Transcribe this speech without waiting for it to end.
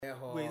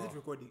Wait, is it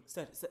recording?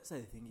 Start the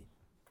thingy.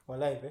 We're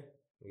live, eh?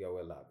 Yeah,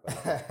 we're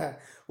live.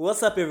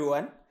 What's up,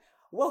 everyone?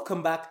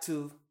 Welcome back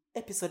to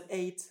episode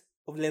 8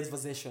 of Lens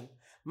Possession.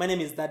 My name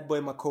is that boy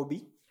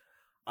Makobi.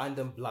 And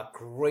I'm Black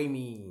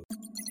Remy.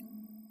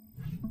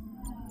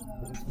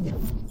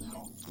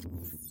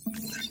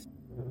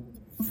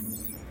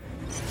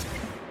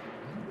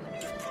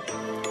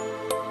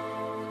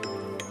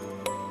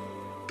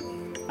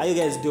 How you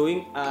guys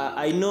doing?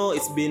 I know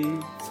it's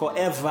been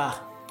forever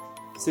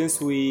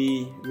since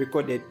we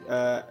recorded.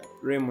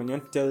 Raymond, you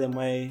want to tell them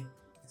why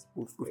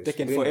we've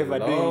taken forever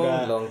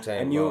doing long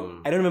time. a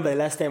new? I don't remember the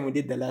last time we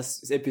did the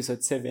last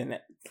episode 7.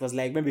 It was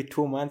like maybe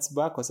 2 months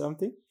back or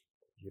something.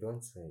 You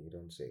don't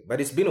say. But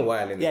it's been a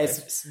while. Yeah,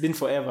 it's been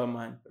forever,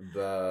 man.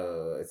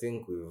 But I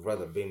think we've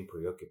rather been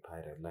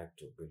preoccupied, I'd like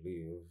to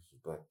believe.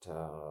 But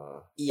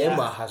Yeah.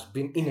 Emma has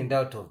been in and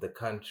out of the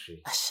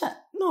country.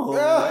 No.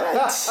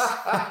 What?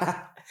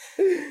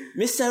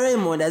 Mr.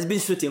 Raymond has been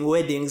shooting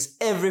weddings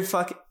every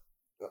fucking...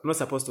 I'm not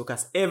supposed to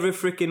cuss. Every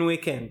freaking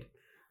weekend.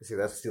 See,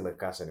 that's still a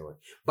curse anyway.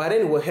 But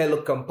anyway,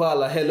 hello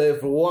Kampala, hello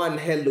everyone,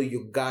 hello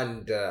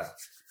Uganda.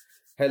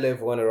 Hello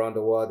everyone around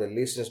the world that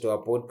listens to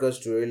our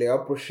podcast. We really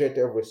appreciate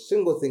every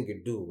single thing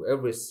you do,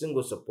 every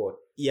single support.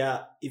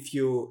 Yeah, if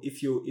you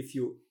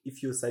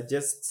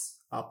suggest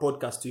our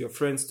podcast to your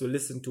friends to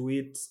listen to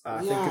it,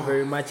 thank you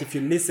very much. If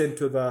you listen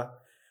to the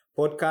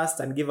podcast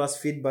and give us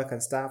feedback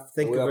and stuff,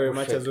 thank you very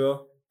much as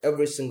well.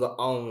 Every single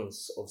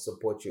ounce of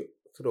support you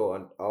throw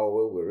on our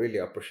way, we really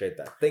appreciate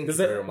that. Thank you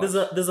very much.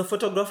 There's a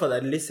photographer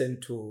that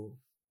listened to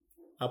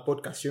our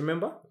podcast. You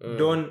remember?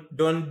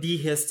 Don D.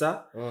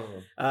 Hester.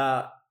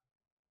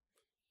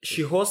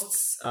 She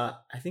hosts. I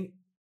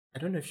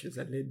don't know if she's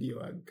a lady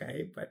or a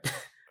guy, but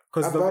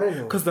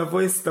because the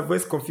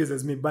voice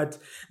confuses me. But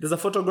there's a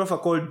photographer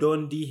called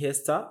Don D.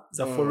 Hester. He's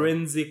a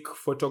forensic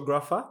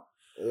photographer.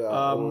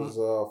 Yeah, was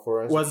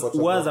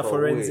a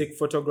forensic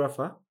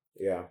photographer.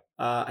 Yeah.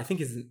 I think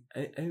he's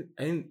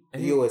in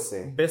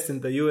USA. Based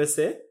in the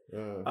USA.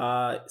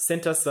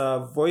 Sent us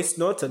a voice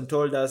note and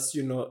told us,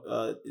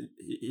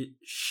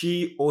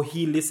 she or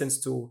he listens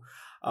to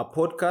a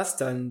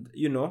podcast and,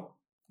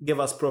 gave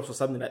us props or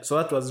something like that. So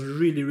that was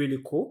really, really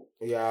cool.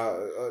 Yeah.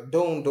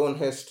 Don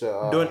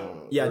Hester.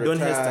 Don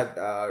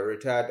Hester.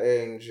 Retired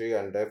ANG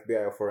and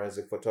FBI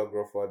forensic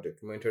photographer,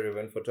 documentary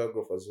event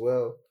photographer as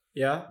well.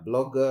 Yeah.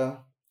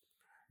 Blogger.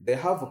 They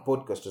have a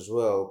podcast as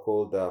well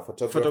called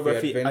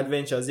Photography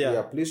Adventures.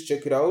 Yeah, please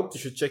check it out. You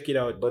should check it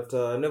out. But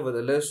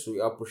nevertheless, we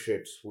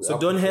appreciate.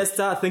 Don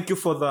Hester, thank you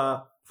for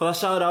the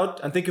shout out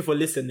and thank you for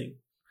listening.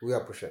 We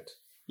appreciate.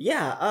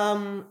 Yeah.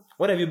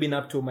 What have you been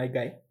up to, my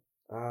guy?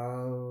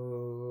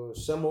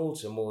 Some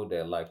old,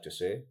 I like to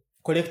say.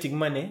 Collecting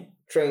money.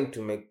 Trying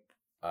to make.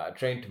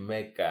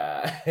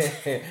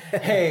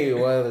 Hey,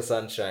 while the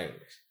sun shines.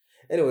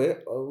 Anyway,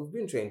 we've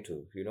been trying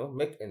to,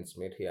 make ends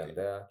meet here and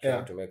there,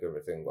 trying to make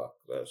everything work.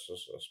 That's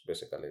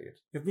basically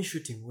it. You've been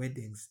shooting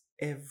weddings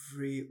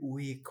every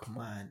week,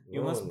 man.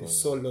 You must be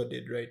so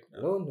loaded right now.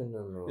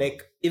 No.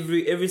 Like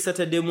every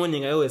Saturday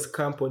morning, I always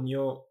camp on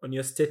your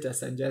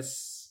status and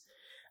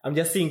I'm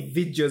just seeing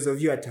videos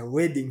of you at a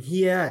wedding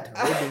here,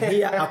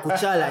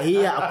 Akuchala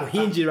here,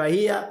 Akuhinjira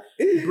here.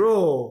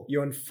 Bro,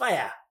 you're on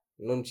fire.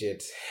 Not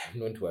yet.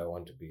 Not where I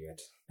want to be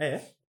yet. Eh?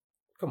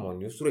 Come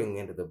on, you're throwing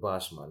into the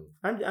bus, man.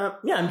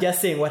 I'm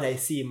just saying what I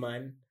see,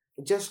 man.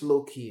 Just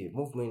low-key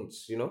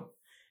movements,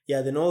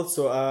 Yeah, then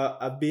also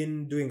I've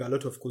been doing a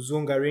lot of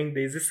kuzungaring.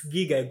 There's this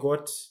gig I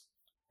got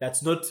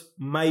that's not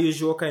my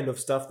usual kind of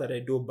stuff that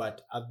I do,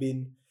 but I've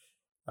been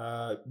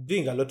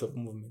doing a lot of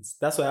movements.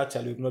 That's why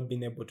actually we've not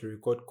been able to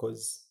record,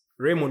 because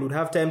Raymond would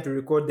have time to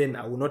record, then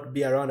I would not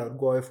be around, I would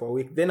go away for a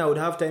week. Then I would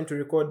have time to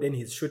record, then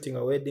he's shooting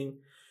a wedding.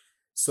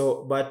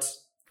 So, but...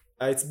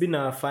 it's been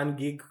a fun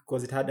gig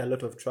because it had a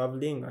lot of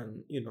traveling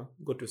and,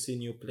 go to see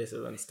new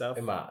places and stuff.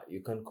 Emma,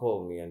 you can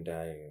call me and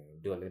I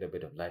do a little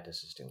bit of light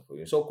assisting for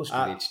you. So,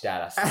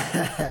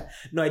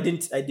 no, I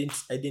didn't.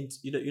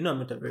 I'm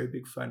not a very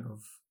big fan of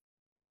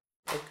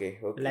okay.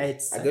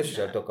 lights. I guess we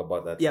shall talk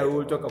about that. Yeah,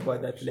 we'll talk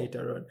about that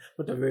later on.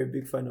 Not a very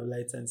big fan of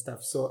lights and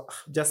stuff. So,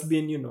 just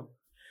been,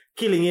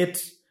 killing it.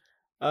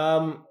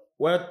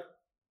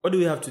 What do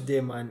we have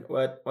today, man?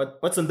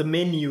 What's on the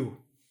menu?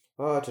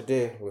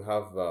 Today we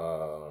have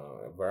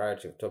a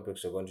variety of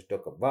topics we're going to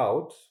talk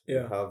about.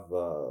 Yeah.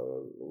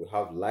 We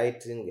have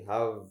lighting, we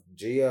have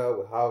gear,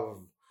 we have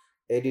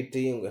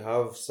editing, we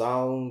have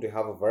sound, we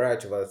have a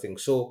variety of other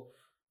things. So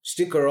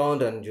stick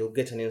around and you'll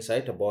get an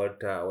insight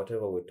about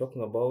whatever we're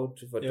talking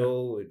about. If at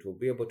all it will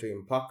be able to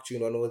impact you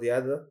in one way or the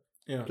other.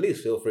 Yeah.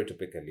 Please feel free to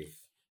pick a leaf.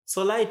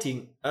 So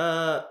lighting,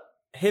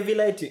 heavy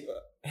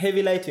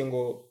lighting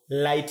or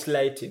light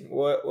lighting.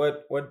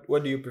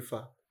 What do you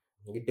prefer?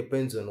 It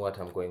depends on what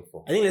I'm going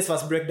for. I think let's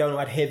first break down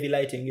what heavy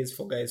lighting is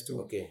for guys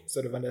to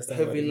sort of understand.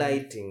 Heavy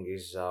lighting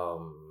is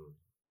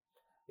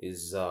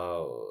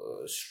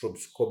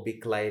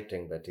stroboscopic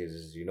lighting. That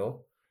is,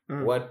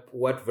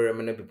 what very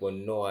many people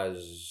know as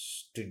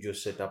studio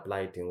setup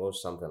lighting or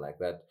something like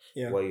that.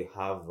 Yeah. Where you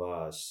have,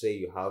 say,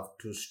 you have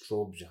two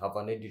strobes, you have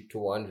an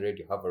AD200,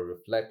 you have a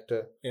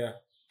reflector. Yeah.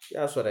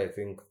 That's what I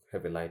think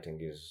heavy lighting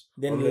is.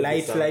 Then Or maybe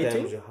light sometimes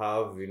lighting? you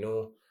have,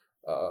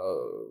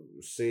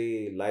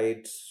 say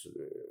lights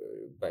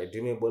by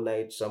dimmable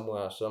light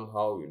somewhere,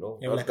 somehow, You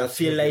have like a that's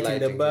field heavy light in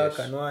the lighting, back yes.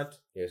 and what?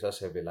 Yes, that's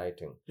heavy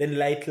lighting. Then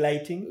light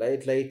lighting?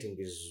 Light lighting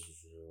is,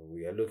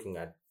 we are looking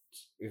at,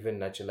 even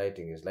natural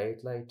lighting is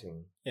light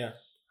lighting. Yeah.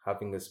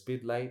 Having a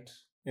speed light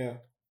Yeah.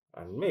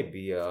 and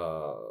maybe an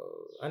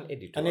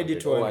AD200 An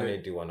AD200. or an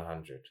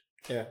AD100.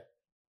 Yeah.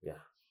 Yeah.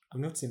 I've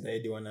not seen the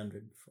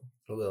AD100 before.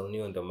 Well,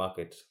 new on the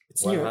market.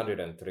 It's new? 100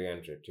 and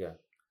 300, yeah.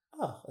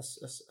 Ah,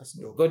 that's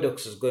dope.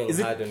 Godox is going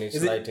hard on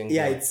its lighting.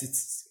 Yeah, game.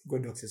 it's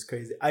Godox is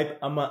crazy.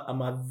 I'm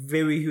a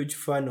very huge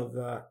fan of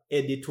the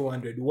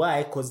AD200.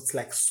 Why? Because it's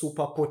like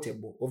super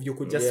portable. Of you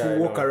could just Yeah, I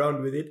walk know.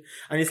 around with it,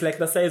 and it's like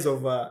the size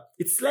of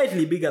it's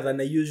slightly bigger than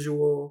a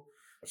usual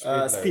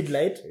speed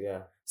light.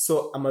 Yeah.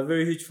 So I'm a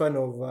very huge fan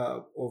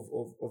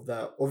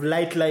of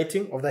light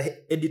lighting of the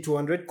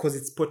AD200 because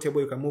it's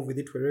portable. You can move with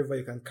it wherever,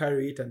 you can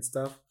carry it and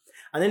stuff,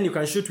 and then you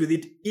can shoot with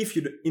it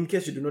in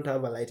case you do not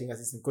have a lighting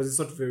assistant because it's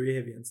not very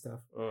heavy and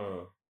stuff.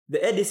 The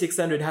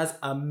AD600 has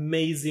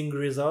amazing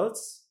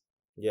results,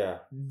 Yeah.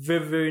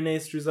 very very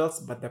nice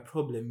results, but the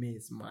problem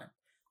is, man,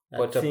 that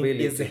thing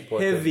Portability, is heavy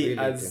portability.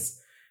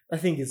 as I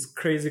think it's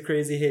crazy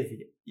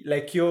heavy.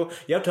 Like you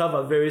have to have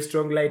a very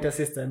strong light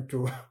assistant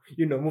to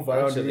move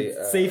around Actually, with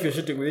it. Say if you're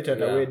shooting with it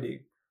at a yeah. wedding.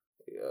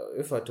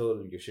 If at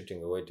all you're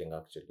shooting a wedding,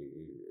 actually,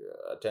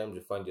 at times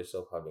you find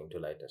yourself having two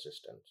light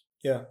assistants.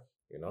 Yeah.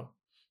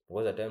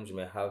 Because at times you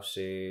may have,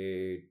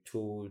 say,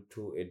 two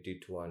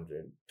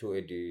AD200, two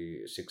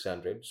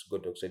AD600s,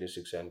 Godox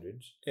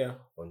AD600s Yeah.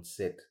 on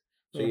set.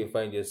 So Mm. you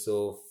find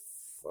yourself,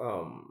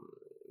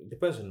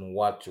 depends on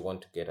what you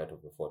want to get out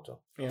of the photo.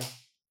 Yeah.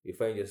 You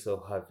find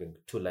yourself having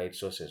two light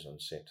sources on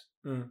set.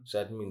 Mm. So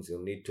that means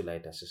you'll need two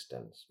light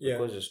assistants. Yeah.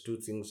 Because those two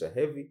things are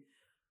heavy,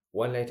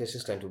 one light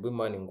assistant will be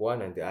manning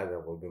one and the other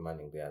will be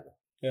manning the other.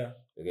 Yeah.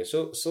 Okay,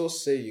 so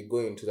say you go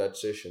into that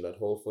session, that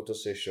whole photo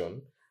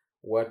session,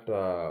 what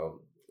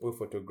we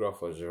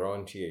photographers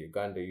around here,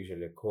 Uganda,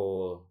 usually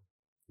call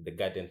the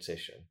garden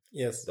session.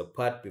 Yes. The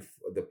part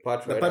right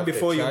part after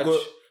before you church go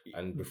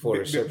and before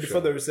reception.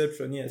 Before the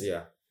reception, yes.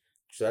 Yeah.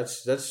 So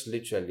that's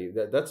literally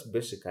that's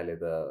basically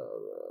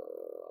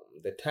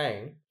the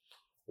time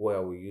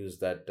where we use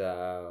that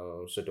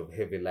sort of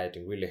heavy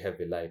lighting, really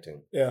heavy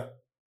lighting. Yeah.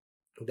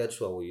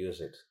 That's why we use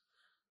it.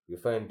 You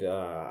find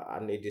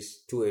an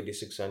two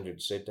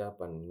AD600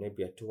 setup and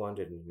maybe a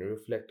 200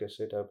 reflector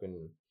setup,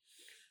 and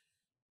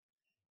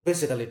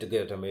basically to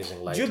get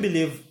amazing lighting.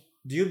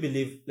 Do you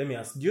believe, let me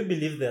ask, do you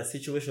believe there are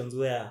situations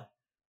where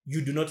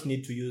you do not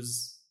need to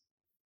use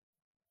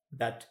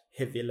that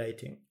heavy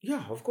lighting?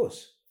 Yeah, of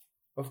course.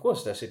 Of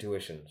course, there are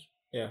situations.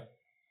 Yeah.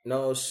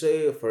 Now,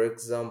 say, for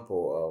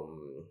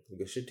example,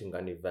 you're shooting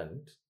an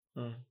event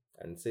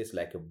and say it's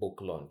like a book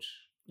launch.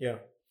 Yeah.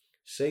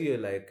 Say you're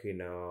like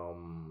in a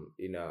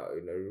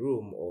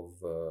room of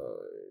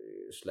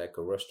it's like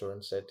a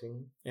restaurant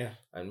setting. Yeah.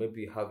 And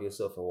maybe you have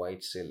yourself a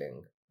white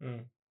ceiling.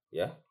 Mm.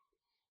 Yeah.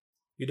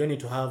 You don't need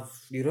to have.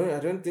 I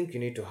don't think you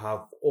need to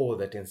have all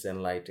that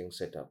insane lighting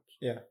set up.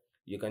 Yeah.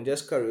 You can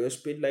just carry your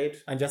speed light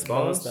And just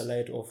bounce the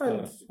light off.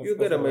 and you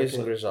get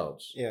amazing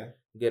results. Yeah.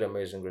 Get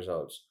amazing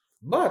results.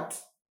 But,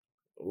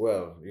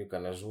 well, you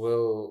can as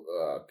well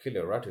kill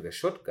a rat with a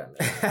shotgun.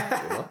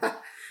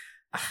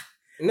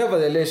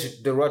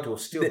 Nevertheless, the rat will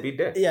still be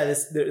there. Yeah,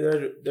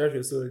 the rat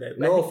will still die.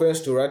 No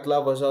offense to rat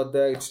lovers out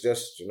there. It's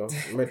just,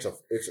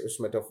 it's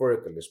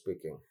metaphorically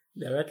speaking.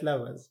 The rat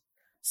lovers.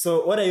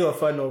 So, what are you a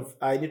fan of?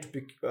 I need to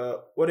pick.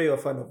 What are you a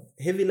fan of?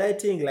 Heavy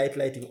lighting, light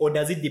lighting, or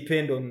does it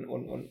depend on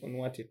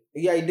what it?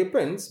 Yeah, it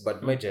depends,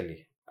 but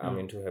majorly, I'm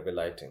into heavy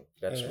lighting.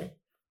 That's me.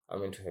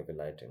 I'm into heavy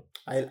lighting.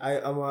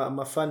 I'm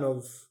a fan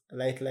of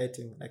light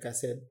lighting. Like I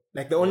said,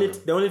 like the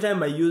only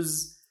time I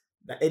use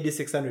the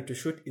AD600 to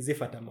shoot is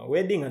if I'm at a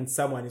wedding and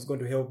someone is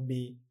going to help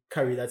me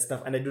carry that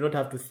stuff, and I do not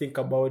have to think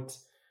about,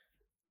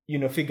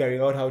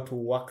 figuring out how to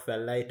work the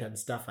light and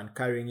stuff and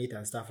carrying it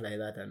and stuff like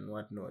that and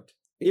whatnot.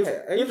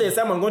 If there's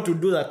someone going to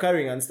do the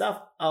carrying and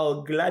stuff,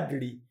 I'll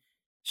gladly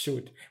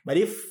shoot. But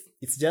if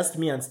it's just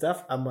me and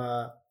stuff, I'm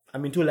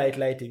into light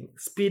lighting,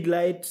 speed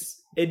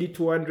lights,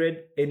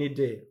 AD200 any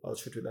day. I'll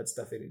shoot with that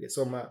stuff any day.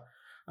 So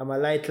I'm a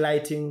light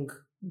lighting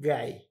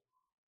guy.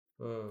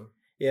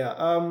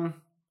 Yeah.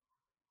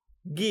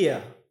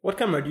 Gear. What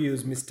camera do you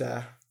use,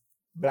 Mr.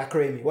 Black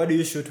Remy? What do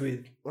you shoot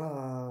with?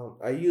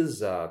 I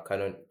use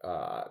Canon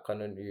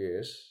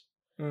EOS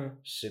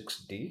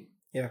 6D.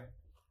 Yeah.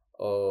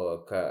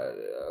 Or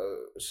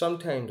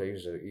sometimes I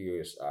use the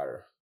EOS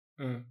R.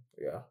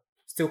 Yeah.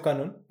 Still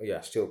Canon? Yeah,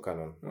 still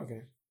Canon.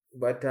 Okay.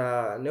 But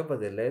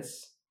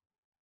nevertheless,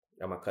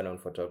 I'm a Canon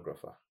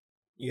photographer.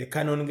 You're a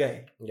Canon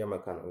guy? Yeah, I'm a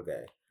Canon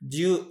guy.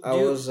 I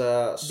was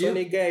a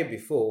Sony guy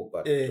before,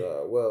 but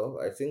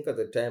I think at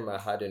the time I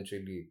hadn't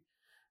really.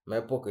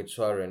 My pockets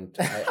weren't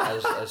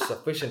as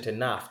sufficient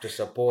enough to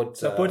support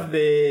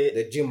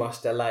the G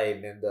Master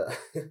line, and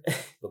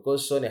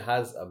because Sony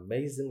has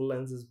amazing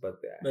lenses,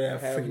 but they are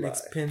freaking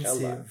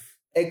expensive.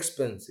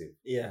 Expensive.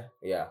 Yeah.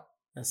 Yeah.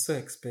 That's so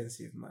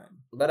expensive,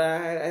 man. But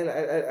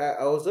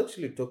I was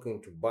actually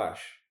talking to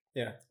Bash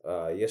Yeah.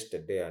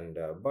 yesterday, and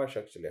Bash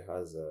actually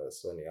has a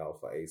Sony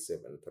Alpha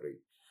A7 III.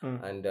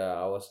 And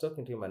I was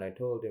talking to him, and I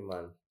told him,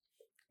 man,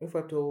 if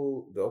I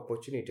told the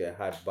opportunity I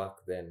had back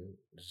then,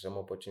 the same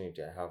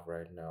opportunity I have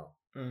right now,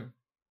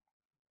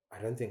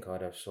 I don't think I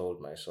would have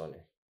sold my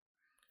Sony.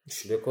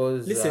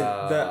 Because listen,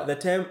 the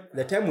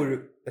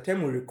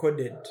time we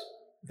recorded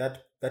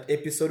that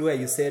episode where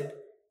you said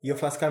your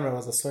first camera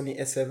was a Sony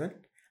A7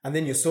 and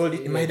then you sold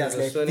it, in my head I was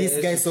like, this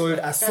guy sold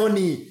a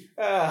Sony.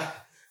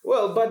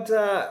 Well, but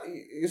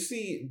you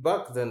see,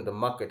 back then the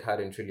market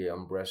hadn't really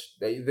embraced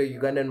the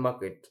Ugandan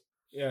market.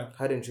 Yeah,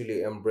 hadn't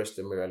really embraced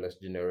the mirrorless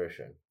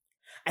generation.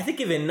 I think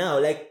even now,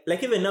 like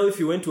even now, if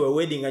you went to a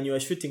wedding and you are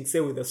shooting,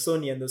 say, with a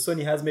Sony, and the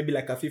Sony has maybe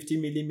like a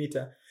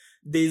 50mm,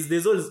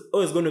 there's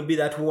always going to be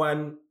that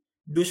one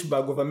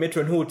douchebag of a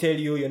matron who will tell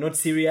you you're not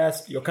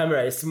serious, your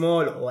camera is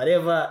small or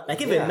whatever.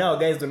 Like even now,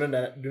 guys do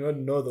not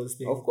know those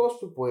things. Of course,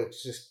 people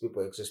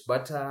exist,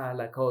 but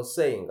like I was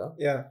saying,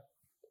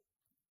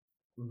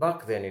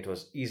 back then it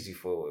was easy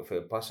for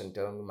a person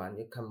telling me, man,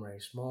 your camera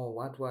is small,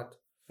 what.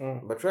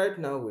 But right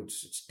now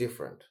it's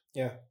different.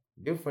 Yeah.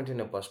 Different in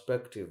a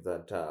perspective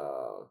that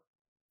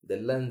the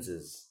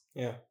lenses,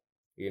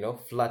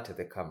 flatter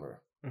the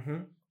camera.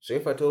 So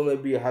if I told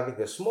maybe you're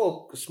having a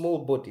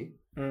small body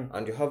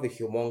and you have a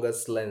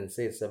humongous lens,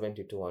 say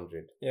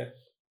 70-200,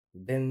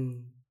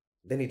 then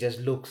it just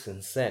looks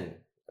insane.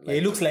 Like,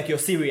 it looks like you're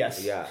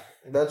serious. Yeah,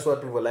 that's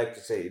what people like to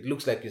say. It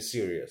looks like you're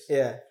serious.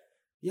 Yeah.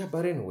 Yeah,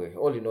 but anyway,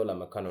 all in all,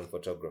 I'm a Canon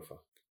photographer.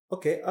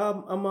 Okay. I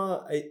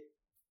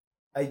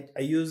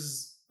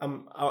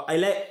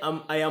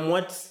am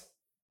what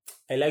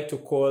I like to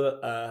call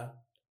a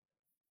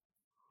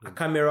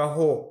camera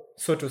whore,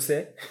 so to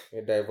say.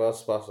 A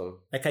diverse person.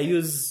 Like I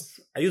use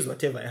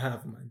whatever I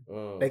have, man.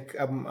 Like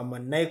I'm a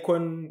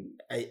Nikon.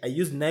 I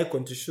use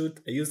Nikon to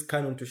shoot. I use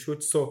Canon to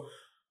shoot. So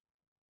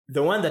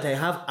the one that I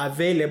have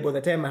available,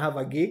 the time I have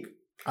a gig,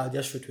 I'll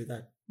just shoot with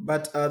that.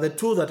 But the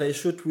tool that I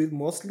shoot with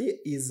mostly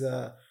is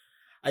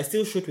I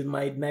still shoot with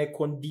my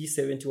Nikon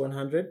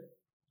D7100.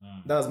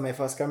 That was my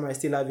first camera. I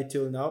still have it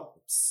till now.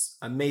 It's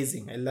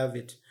amazing. I love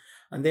it.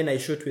 And then I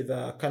shoot with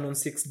a Canon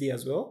 6D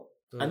as well.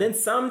 And then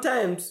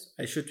sometimes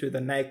I shoot with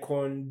a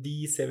Nikon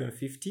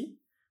D750.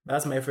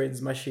 That's my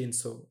friend's machine.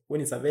 So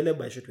when it's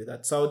available, I shoot with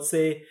that. So I would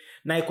say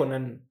Nikon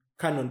and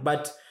Canon.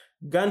 But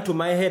gun to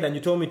my head and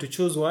you told me to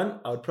choose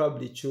one, I would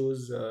probably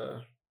choose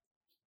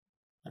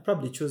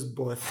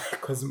both.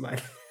 Because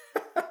man,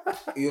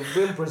 you've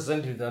been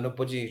presented with an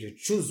opportunity to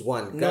choose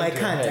one. No, I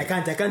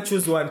can't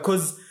choose one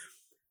because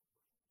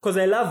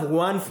I love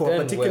one for a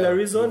particular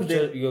reason.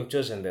 You've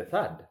chosen the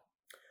third.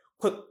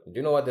 Do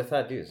you know what the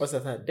third is? What's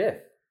the third?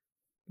 Death.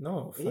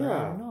 No.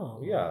 No.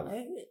 Yeah.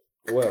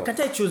 Can't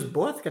I choose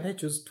both? Can I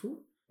choose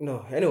two?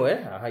 No.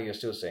 Anyway, how you're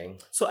still saying?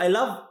 So I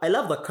love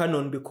the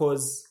Canon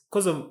because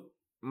of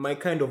my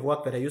kind of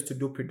work that I used to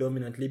do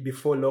predominantly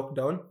before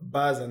lockdown,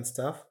 bars and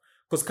stuff.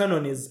 Because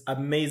Canon is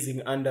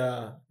amazing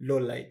under low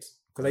light.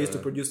 Because I used to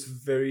produce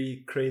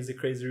very crazy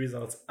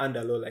results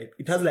under low light.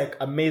 It has like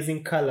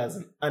amazing colors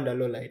under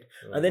low light.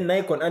 And then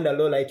Nikon under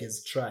low light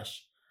is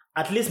trash.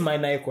 At least my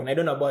Nikon. I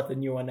don't know about the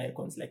newer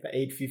Nikons, like the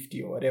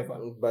 850 or whatever.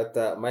 But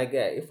my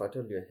guy, if I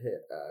told you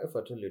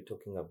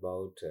talking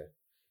about,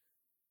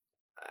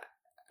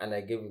 and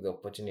I gave you the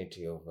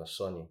opportunity of a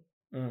Sony.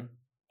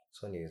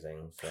 Sony is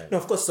insane. No,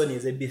 of course Sony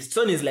is a beast.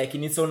 Sony is like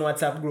in its own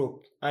WhatsApp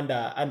group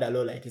under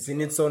low light. It's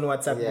in its own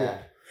WhatsApp group.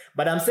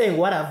 But I'm saying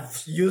what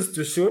I've used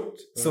to shoot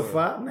so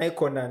far,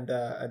 Nikon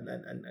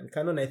and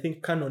Canon. I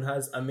think Canon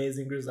has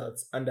amazing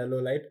results under low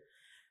light.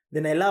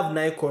 Then I love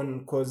Nikon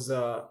because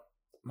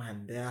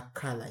man, their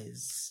color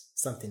is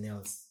something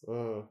else.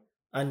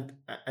 And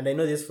I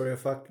know this for a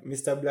fact.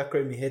 Mr. Black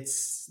Remy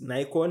hates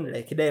Nikon.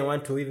 Like he doesn't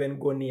want to even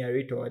go near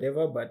it or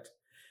whatever. But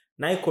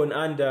Nikon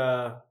and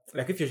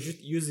like if you're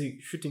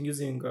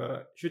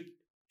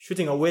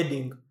shooting a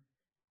wedding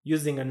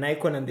using a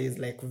Nikon and there's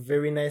like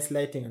very nice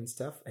lighting and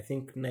stuff, I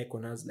think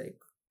Nikon has like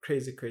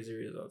crazy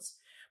results.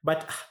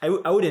 But I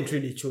wouldn't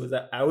really choose.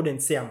 I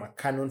wouldn't say I'm a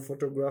Canon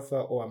photographer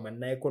or I'm a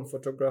Nikon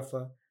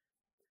photographer.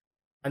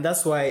 And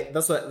that's why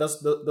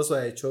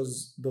I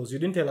chose those. You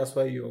didn't tell us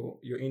why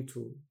you're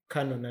into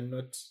Canon and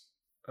not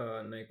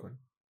Nikon.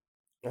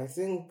 I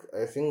think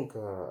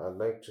I'd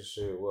like to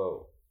say,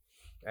 well,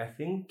 I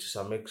think to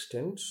some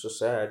extent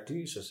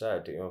society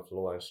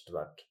influenced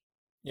that.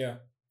 Yeah.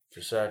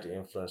 Society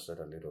influenced that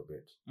a little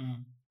bit.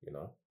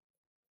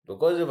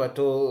 Because if I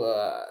told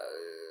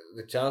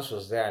the chance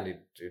was there and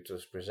it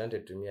was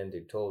presented to me and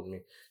they told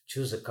me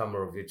choose a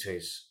camera of your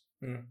choice.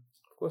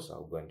 Of course,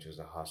 I'll go and choose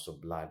the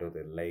Hasselblad or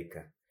the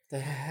Leica.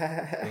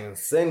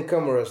 Insane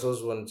cameras,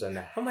 those ones. And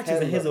how much is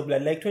a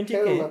Hasselblad? Like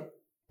 20K?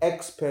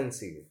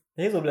 Expensive.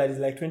 The Hasselblad is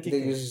like 20K.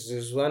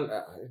 There's one.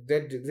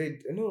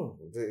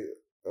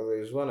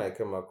 There's one I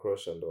came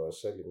across and they were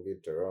selling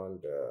it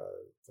around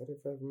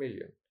 35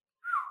 million.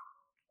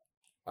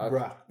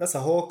 Bruh, that's a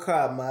whole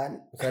car,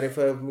 man.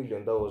 35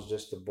 million. That was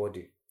just the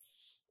body,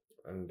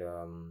 and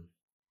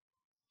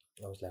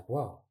I was like,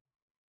 wow.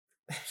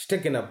 It's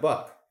taken a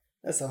buck.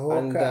 That's a whole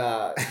And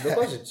car.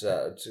 because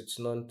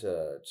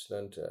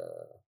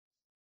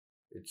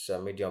it's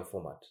a medium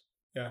format.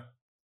 Yeah.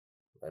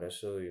 But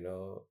also,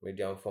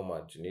 medium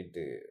format, you need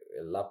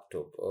a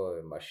laptop or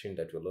a machine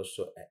that will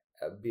also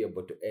be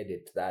able to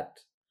edit that.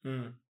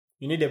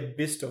 You need a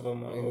beast of a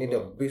You need a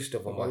beast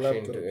of a machine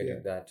laptop, to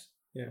edit that.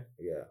 Yeah.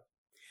 Yeah.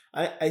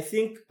 I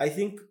think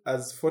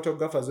as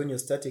photographers, when you're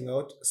starting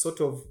out,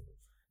 sort of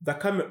the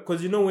camera,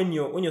 because when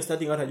you're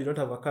starting out and you don't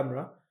have a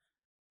camera,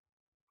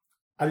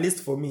 at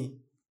least for me,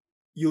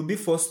 you'll be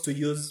forced to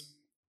use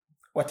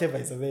whatever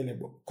is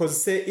available.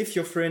 Because say if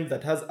your friend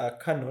that has a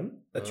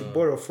Canon that you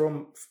borrow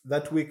from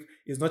that week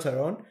is not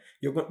around,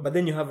 but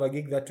then you have a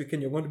gig that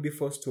weekend, you're going to be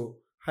forced to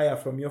hire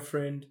from your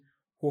friend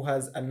who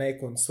has a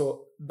Nikon.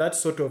 So that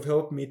sort of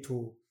helped me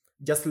to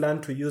just learn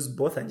to use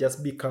both and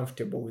just be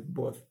comfortable with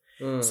both.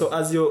 So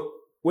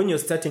when you're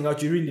starting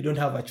out, you really don't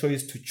have a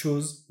choice to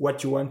choose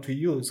what you want to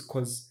use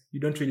because you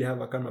don't really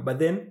have a camera. But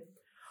then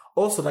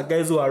also the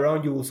guys who are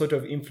around you will sort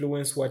of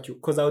influence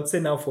because I would say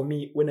now for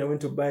me, when I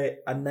went to buy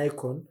a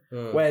Nikon,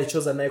 why I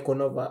chose a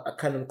Nikon over a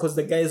Canon, because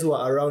the guys who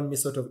are around me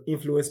sort of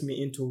influenced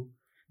me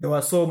they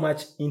were so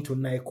much into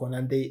Nikon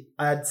and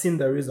I had seen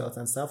the results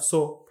and stuff.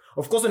 So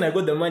of course, when I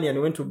got the money and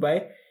went to buy,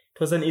 it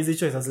was an easy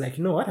choice. I was like,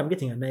 you know what, I'm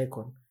getting a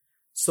Nikon.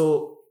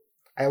 So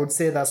I would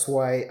say that's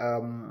why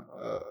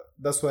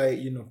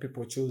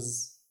people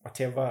choose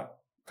whatever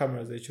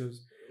cameras they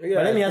choose. Yeah,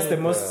 but let me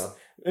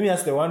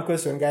ask the one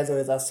question guys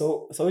always ask.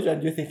 So which one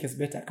do you think is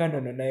better,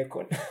 Canon or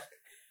Nikon?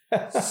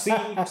 C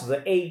to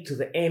the A to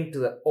the N to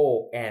the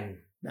O N.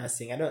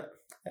 Nothing. I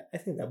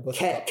think they're both.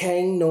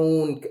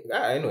 Canon.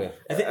 Anyway,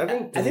 I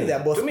think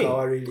they're both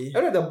power really.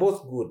 I know they're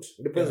both good.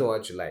 It depends on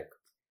what you like.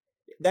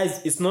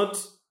 Guys, it's not.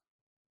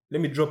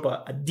 Let me drop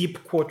a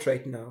deep quote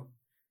right now.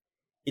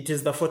 It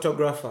is the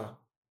photographer.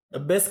 The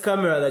best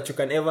camera that you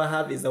can ever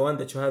have is the one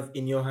that you have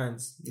in your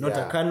hands. Not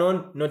a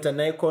Canon, not a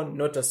Nikon,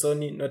 not a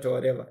Sony, not a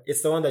whatever.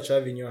 It's the one that you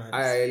have in your hands.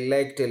 I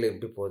like telling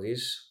people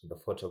this. The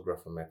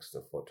photographer makes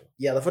the photo.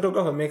 Yeah, the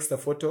photographer makes the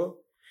photo.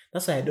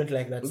 That's why I don't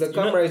like that. The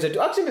camera is...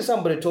 Actually,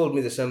 somebody told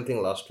me the same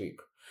thing last week.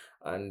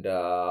 And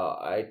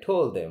I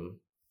told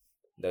them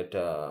that...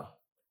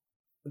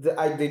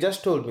 they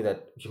just told me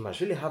that you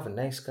must really have a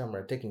nice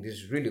camera taking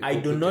this really cool I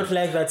do not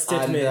like that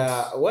statement.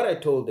 And what I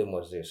told them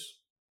was this.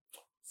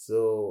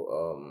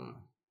 So,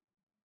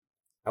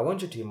 I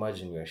want you to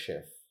imagine you're a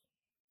chef.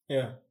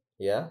 Yeah.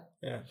 Yeah?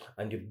 Yeah.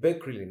 And you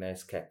bake really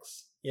nice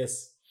cakes.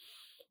 Yes.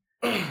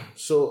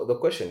 So, the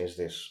question is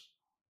this.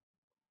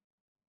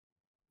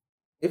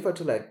 If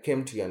I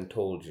came to you and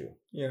told you,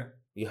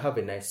 you have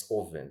a nice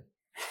oven,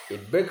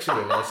 it bakes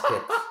really nice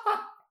cakes.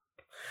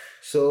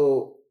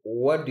 So,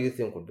 what do you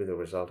think would be the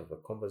result of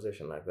a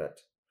conversation like that?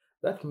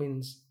 That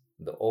means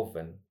the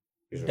oven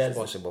is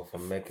responsible for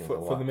making the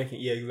work. For the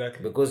making, yeah,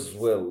 exactly. Because,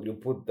 you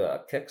put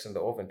the cakes in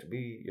the oven to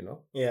be,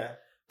 Yeah.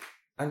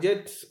 And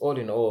yet, all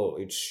in all,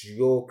 it's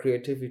your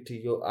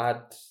creativity, your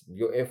art,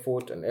 your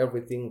effort, and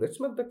everything that's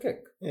made the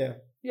cake. Yeah.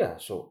 Yeah,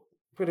 so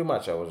pretty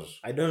much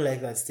I don't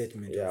like that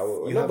statement. Yeah,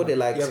 nobody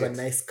likes it. You have a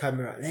nice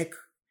camera. Like,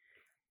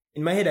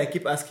 in my head, I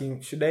keep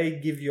asking, should I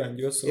give you and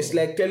you also... It's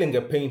like telling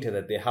a painter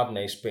that they have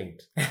nice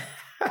paint.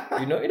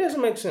 It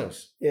doesn't make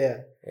sense. Yeah.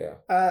 Yeah.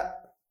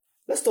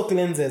 Let's talk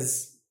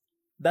lenses.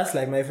 That's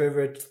like my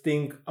favorite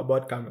thing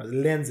about cameras.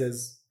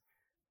 Lenses.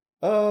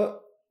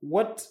 What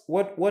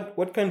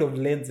kind of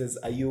lenses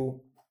are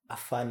you a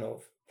fan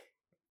of?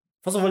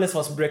 First of all, let's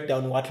first break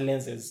down what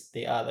lenses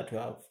they are that we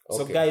have. Okay.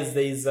 So guys,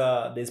 there's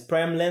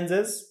prime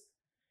lenses.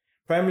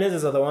 Prime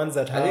lenses are the ones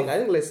that have... I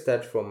think let's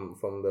start from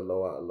the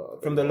lower.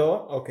 From the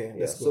lower? Okay.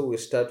 Yeah. So we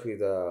start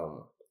with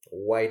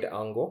wide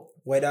angle.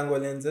 Wide angle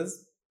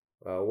lenses.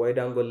 Wide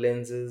angle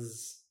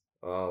lenses.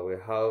 We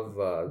have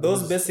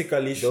those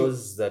basically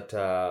those that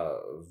are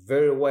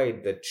very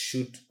wide that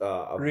shoot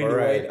a really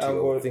variety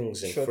of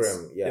things in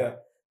frame. Yeah,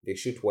 they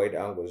shoot wide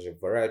angles, a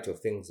variety of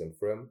things in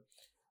frame.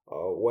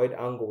 Wide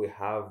angle, we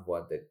have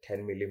the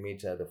 10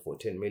 millimeter, the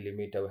 14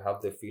 millimeter. We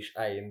have the fish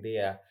eye in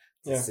there.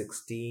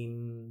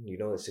 16,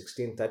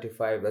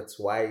 1635. That's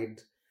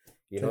wide.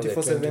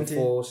 2470,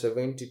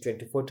 2470,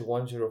 24 to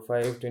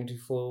 105,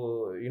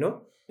 24.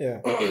 Yeah.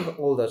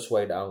 All that's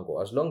wide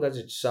angle. As long as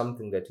it's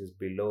something that is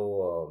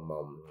below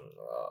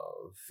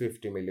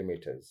 50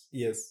 millimeters.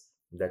 Yes.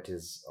 That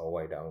is a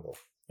wide angle.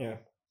 Yeah.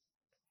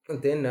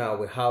 And then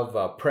we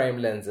have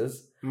prime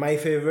lenses. My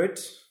favorite.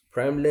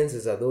 Prime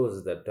lenses are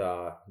those that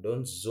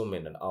don't zoom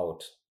in and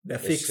out. They're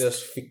fixed. It's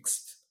just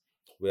fixed.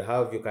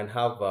 You can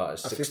have a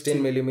 16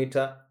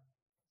 millimeter,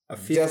 a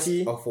 50, just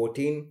a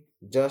 14,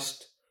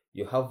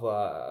 you have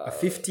a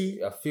 50,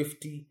 a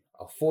 50,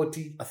 a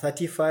 40, a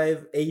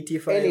 35,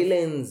 85. Any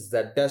lens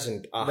that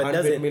doesn't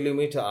 100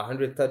 millimeter,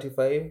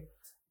 135.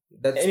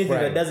 That's anything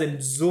prime. That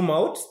doesn't zoom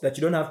out, that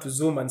you don't have to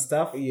zoom and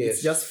stuff. Yes.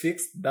 It's just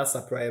fixed. That's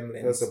a prime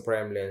lens. That's a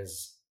prime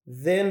lens.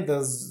 Then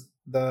there's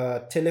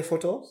the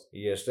telephotos.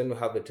 Yes. Then we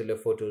have the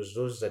telephotos.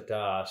 Those that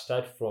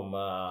start from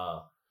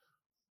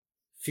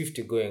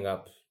 50 going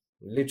up.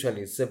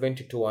 literally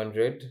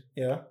 70-200.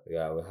 Yeah.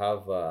 Yeah, we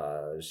have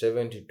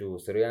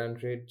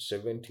 70-300,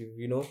 70.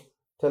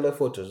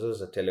 Telephotos.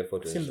 Those are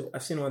telephotos.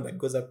 I've seen one that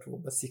goes up to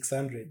about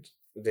 600.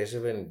 There's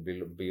even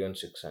beyond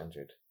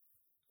 600.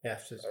 Yeah.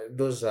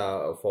 Those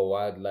are for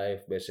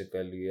wildlife,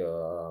 basically.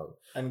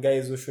 And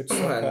guys who shoot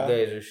soccer. And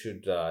guys who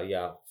should,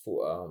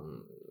 for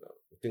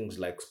things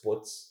like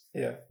sports.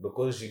 Yeah.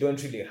 Because you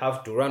don't really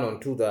have to run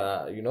onto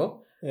the,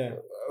 Yeah.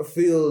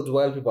 field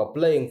while people are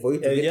playing for you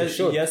to get a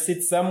shot. Just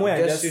sit somewhere.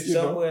 You just sit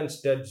somewhere and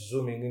start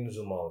zooming in,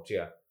 zoom out.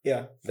 Yeah.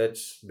 Yeah.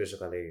 That's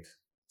basically it.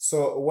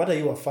 So, what are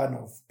you a fan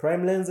of?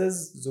 Prime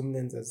lenses, zoom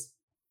lenses,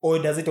 or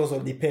does it also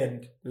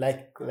depend?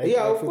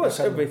 Of course,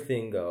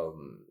 everything.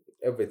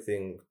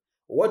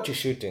 What you're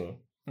shooting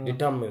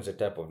determines the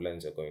type of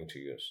lens you're going to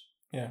use.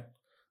 Yeah.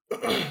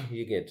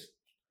 You get,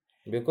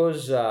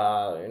 because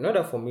in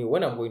order for me,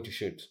 when I'm going to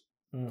shoot,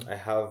 I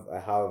have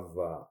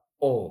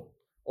all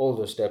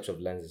those types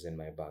of lenses in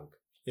my bag.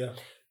 Yeah.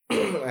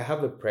 I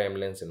have a prime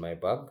lens in my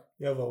bag.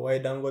 You have a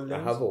wide angle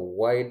lens?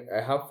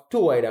 I have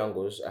two wide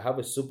angles. I have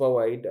a super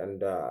wide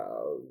and a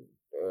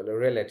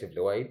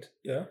relatively wide.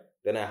 Yeah.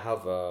 Then I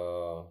have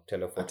a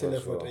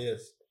telephoto.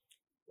 Yes.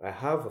 I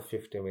have a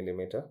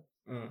 50mm.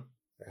 Mm.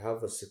 I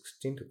have a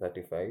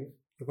 16-35.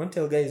 You can't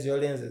tell guys your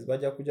lenses,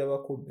 but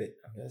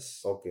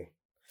yes. Okay.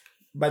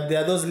 But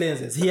there are those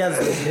lenses. He has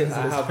those lenses.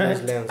 I have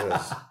those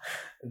lenses.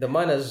 The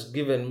man has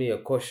given me a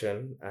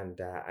caution, and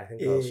I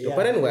think I'll stop.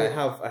 But anyway,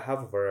 I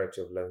have a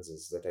variety of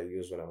lenses that I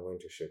use when I'm going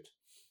to shoot.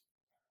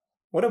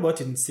 What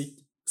about in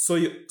sit? So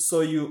you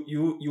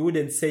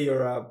wouldn't say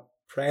you're a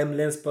prime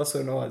lens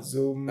person or a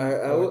zoom?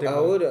 I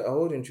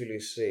wouldn't really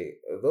say.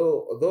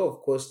 Though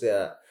of course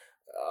there are.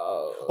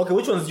 Okay,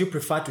 which ones do you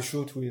prefer to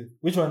shoot with?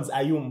 Which ones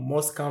are you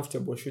most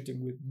comfortable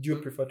shooting with? Do you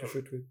prefer to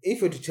shoot with?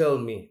 If you were to tell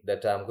me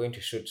that I'm going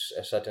to shoot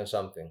a certain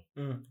something,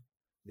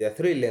 there are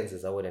three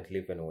lenses I wouldn't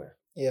leave anywhere.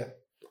 Yeah.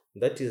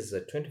 That is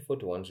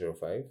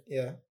 24-105.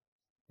 Yeah.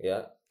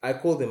 Yeah. I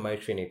call them my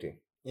trinity.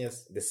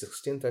 Yes. The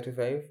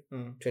 16-35,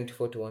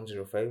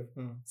 24-105,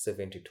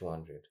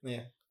 70-200.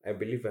 Yeah. I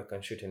believe I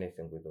can shoot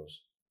anything with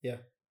those. Yeah.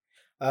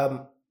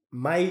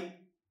 My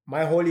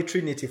holy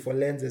trinity for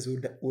lenses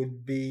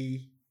would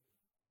be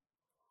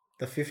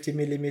the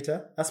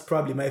 50mm. That's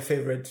probably my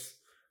favorite.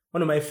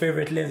 One of my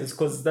favorite lenses,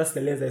 because that's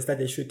the lens I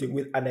started shooting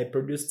with, and I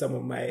produced some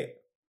of my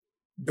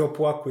dope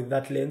work with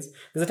that lens.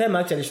 There's a time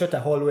I actually shot a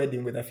whole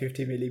wedding with a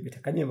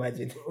 50mm. Can you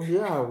imagine?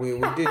 Yeah, we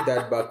did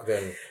that back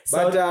then.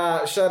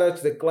 But shout out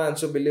to the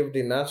clients who believed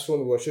in us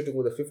when we were shooting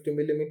with the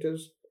 50mm.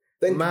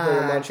 Thank you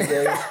very much,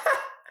 guys.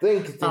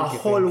 Thank you. A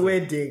whole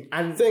wedding.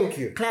 And thank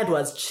you. Client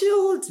was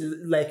chilled.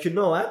 Like, you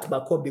know what?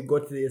 Makobi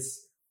got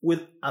this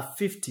with a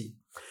 50.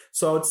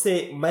 So I would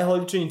say my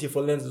holy trinity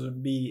for lenses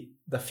would be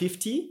the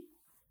 50,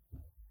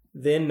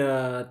 then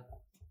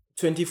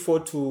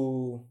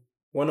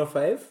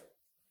 24-105,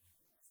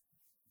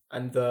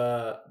 and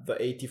the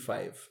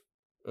 85.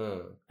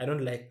 I'm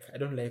not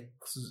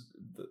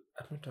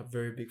a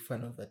very big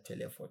fan of the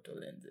telephoto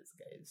lenses,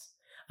 guys.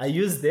 I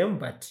use them,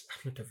 but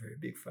I'm not a very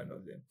big fan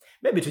of them.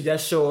 Maybe to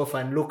just show off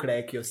and look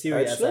like you're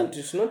serious.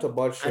 It's not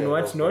about showing and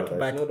whatnot, off,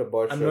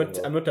 but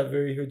I'm not a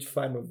very huge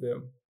fan of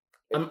them.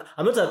 I'm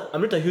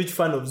not a huge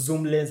fan of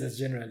zoom lenses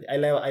generally. I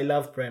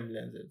love prime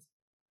lenses.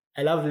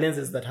 I love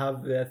lenses that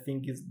have their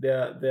things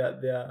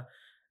that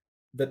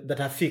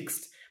are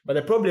fixed. But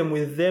the problem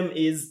with them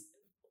is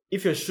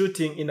if you're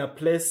shooting in a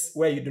place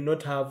where you do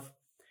not have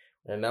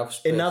enough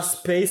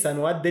space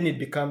and then it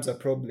becomes a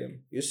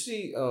problem. You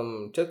see,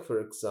 take for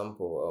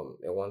example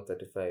a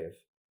 135.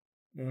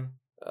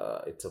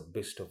 It's a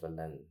beast of a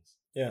lens.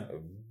 Yeah. A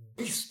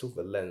beast of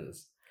a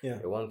lens. Yeah.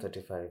 A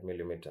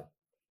 135mm.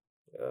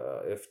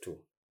 F2.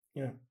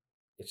 Yeah.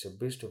 It's a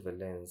beast of a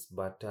lens,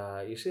 but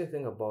you see the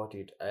thing about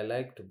it, I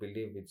like to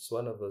believe it's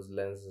one of those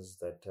lenses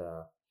that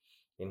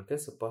in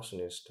case a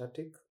person is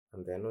static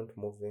and they're not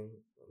moving,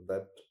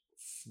 that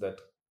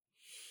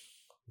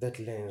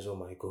lens, oh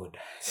my god,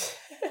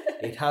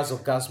 it has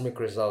orgasmic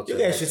results. You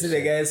guys should see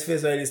the guy's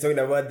face when he's talking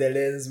about the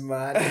lens,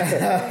 man.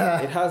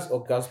 It has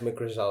orgasmic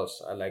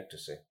results, I like to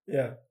say.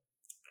 Yeah.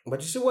 But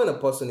you see, when a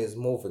person is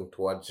moving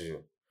towards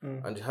you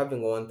and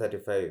having a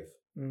 135,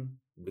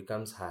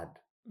 becomes hard.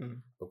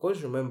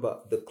 Because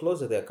remember, the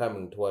closer they're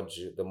coming towards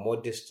you, the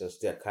more distance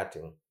they're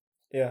cutting.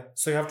 Yeah.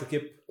 So you have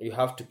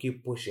to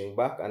keep pushing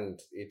back,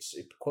 and it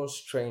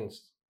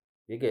constrains.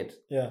 You get?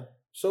 Yeah.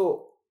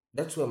 So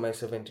that's where my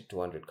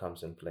 70-200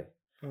 comes in play.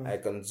 I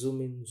can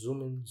zoom in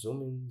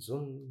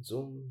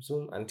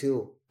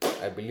until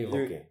I believe,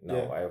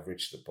 I have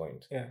reached the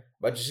point. Yeah.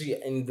 But you see,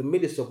 in the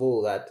midst of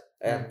all that,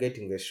 I am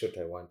getting the shot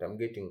I want. I'm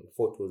getting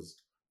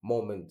photos,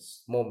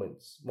 moments.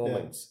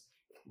 Yeah.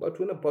 But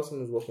when a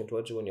person is walking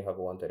towards you when you have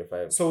a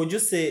 135. So would you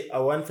say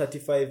a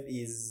 135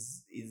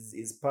 is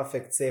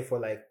perfect, say, for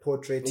like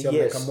portrait? You have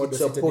yes, like a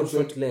model it's a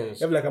portrait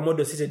lens. You have like a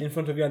model seated in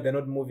front of you and they're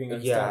not moving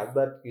and stuff. Yeah,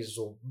 that is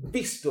a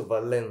beast of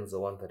a lens, a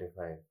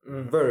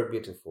 135. Very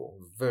beautiful.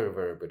 Very,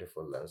 very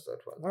beautiful lens,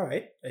 that one. All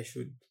right. I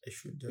should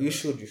you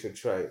should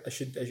try it.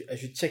 I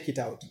should check it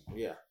out.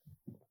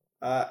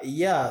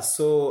 Yeah.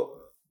 So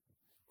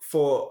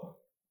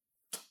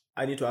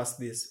I need to ask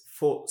this.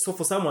 For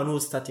someone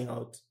who's starting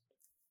out,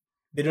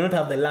 they do not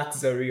have the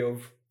luxury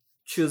of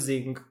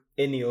choosing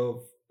any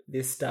of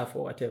this stuff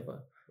or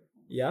whatever.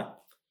 Yeah?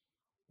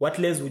 What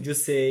lens would you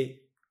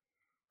say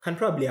can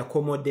probably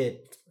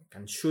accommodate?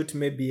 Can shoot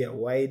maybe a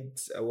wide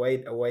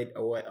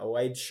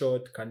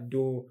shot, can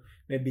do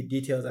maybe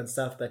details and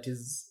stuff that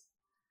is...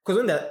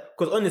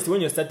 Because honestly,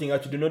 when you're starting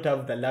out, you do not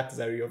have the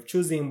luxury of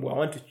choosing, I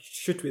want to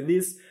shoot with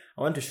this,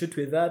 I want to shoot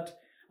with that,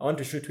 I want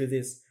to shoot with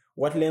this.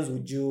 What lens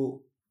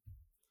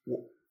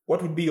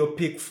what would be your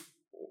pick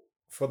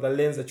for the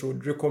lens that you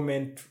would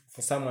recommend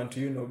for someone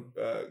to,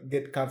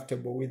 get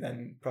comfortable with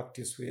and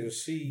practice with? You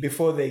see,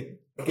 before they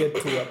get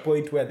to a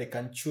point where they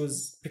can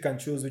pick and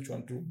choose which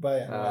one to buy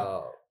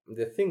and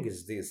the thing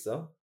is this,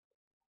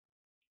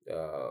 we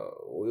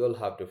all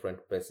have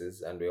different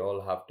paces and we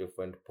all have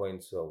different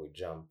points where we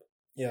jump.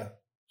 Yeah.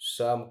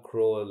 Some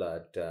crawl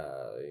at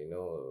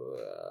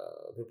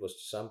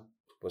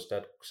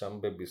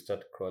some babies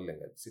start crawling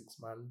at 6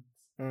 months.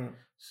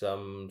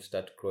 Some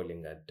start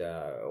crawling at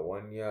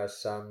 1 year.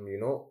 Some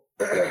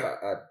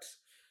at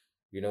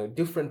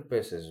different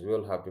paces. We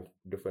all have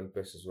different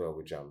paces where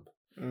we jump.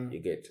 You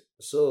get.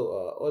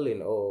 So all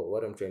in all,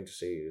 what I'm trying to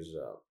say is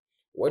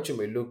what you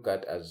may look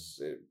at as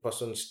a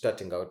person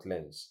starting out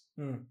lens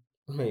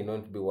may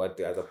not be what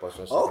the other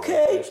person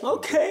okay.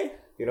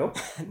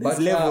 But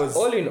levels.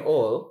 All in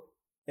all,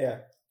 yeah,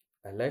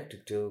 I like to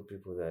tell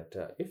people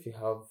that if you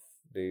have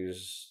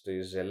there's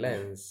a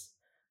lens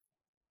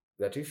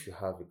that if you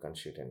have, you can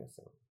shoot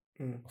anything.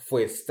 For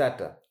a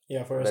starter,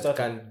 that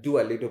can do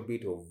a little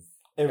bit of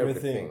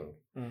everything.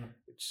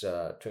 It's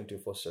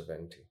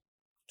 24-70.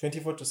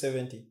 24 to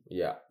 70.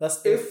 Yeah,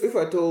 that's if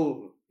at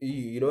all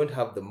you don't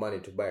have the money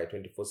to buy a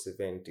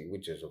 24-70,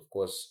 which is of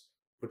course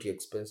pretty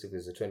expensive,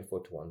 is a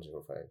 24 to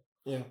 105.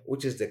 Yeah,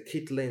 which is the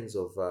kit lens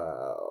of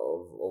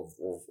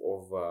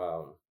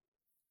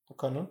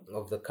Canon,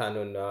 of the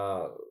Canon,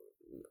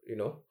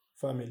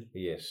 family.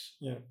 Yes.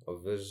 Yeah.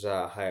 Of those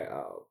high,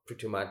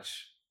 pretty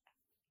much.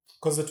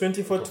 Because the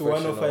 24 to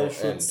 105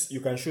 shoots, you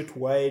can shoot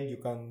wide, you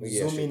can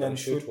zoom in and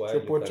shoot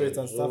portraits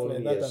and stuff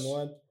like that, and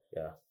what.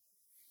 Yeah.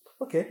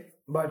 Okay.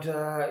 But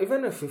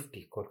even a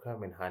 50 could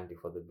come in handy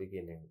for the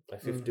beginning. A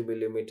 50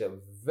 millimeter,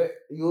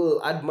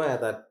 you'll admire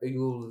that.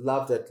 You'll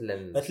love that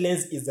lens. That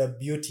lens is a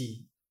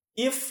beauty.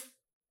 If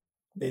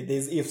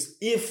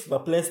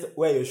the place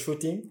where you're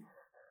shooting,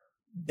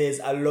 there's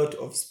a lot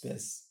of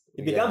space.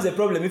 It becomes a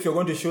problem if you're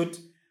going to shoot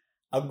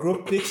a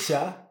group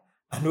picture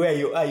and where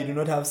you are, you do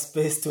not have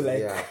space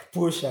to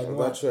push and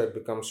that's where it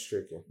becomes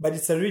tricky. But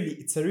it's a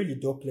really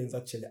dope lens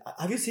actually.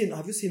 Have you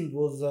seen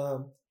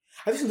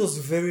those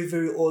very,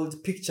 very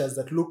old pictures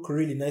that look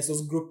really nice?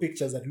 Those group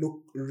pictures that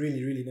look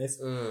really, really nice.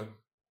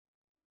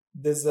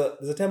 There's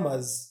a time I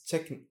was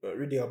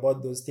reading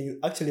about those things.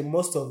 Actually,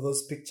 most of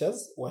those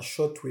pictures were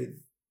shot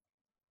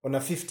on a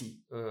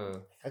 50.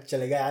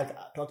 Actually, a guy had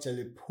to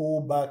actually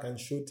pull back and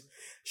shoot.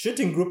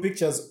 Shooting group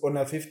pictures on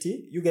a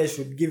 50, you guys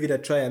should give it a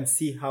try and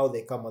see how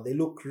they come out. They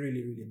look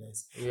really, really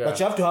nice. Yeah. But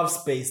you have to have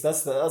space.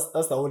 That's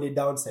the only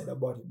downside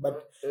about it.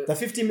 But the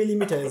 50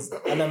 millimeter is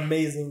an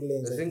amazing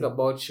lens. The thing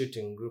about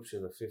shooting groups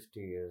with a 50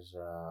 is...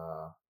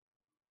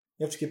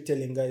 you have to keep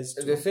telling guys.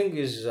 The thing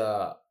is,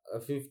 a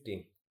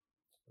 50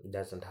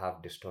 doesn't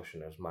have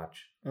distortion as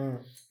much.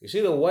 You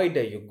see, the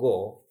wider you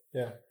go,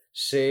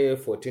 say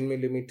 14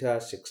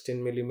 millimeters,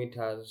 16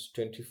 millimeters,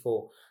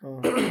 24.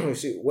 You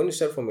see, when you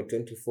start from a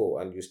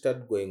 24 and you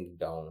start going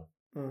down,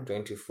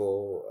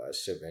 24,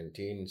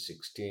 17,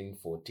 16,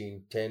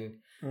 14, 10,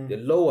 the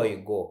lower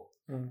you go,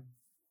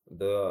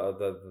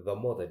 the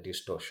more the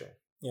distortion.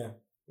 Yeah.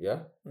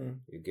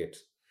 You get.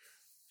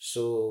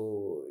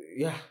 So,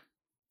 yeah.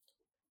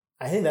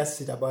 I think that's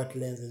it about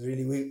lenses.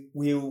 Really,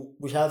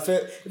 we shall.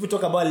 If we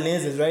talk about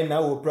lenses right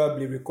now, we'll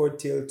probably record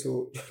till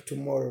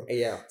tomorrow.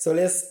 Yeah. So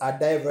let's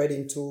dive right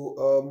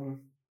into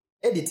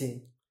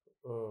editing.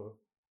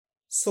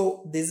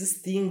 So there's this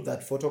thing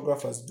that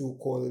photographers do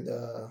called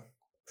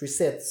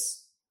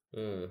presets.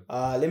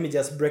 Let me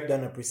just break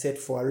down a preset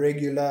for a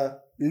regular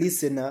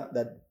listener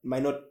that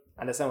might not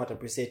understand what a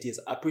preset is.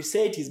 A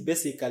preset is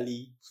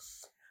basically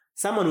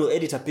someone will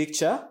edit a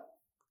picture,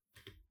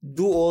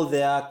 do all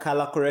their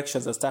color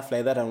corrections and stuff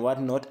like that and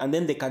whatnot, and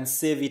then they can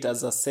save it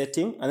as a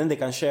setting, and then they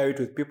can share it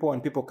with people,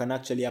 and people can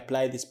actually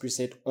apply this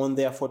preset on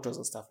their photos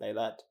and stuff like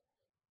that.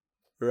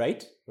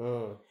 Right?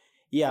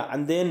 Yeah,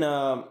 and then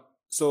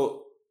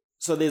so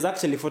there's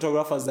actually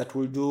photographers that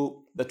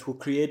will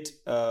create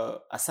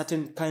a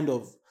certain kind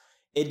of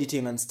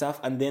editing and stuff,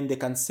 and then they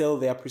can sell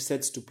their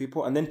presets to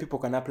people, and then people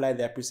can apply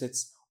their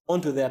presets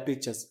onto their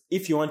pictures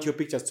if you want your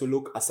pictures to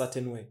look a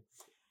certain way.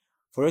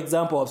 For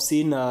example, I've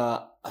seen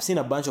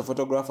a bunch of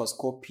photographers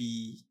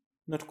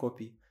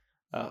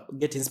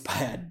get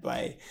inspired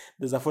by.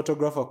 There's a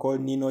photographer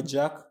called Nino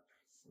Jack.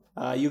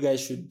 You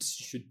guys should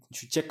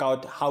check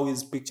out how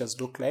his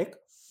pictures look like.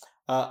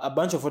 A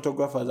bunch of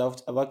photographers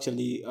have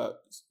actually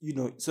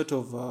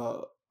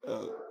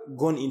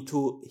gone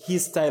into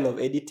his style of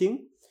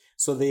editing.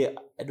 So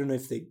I don't know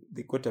if they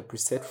got a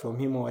preset from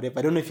him or whatever.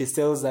 I don't know if he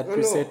sells that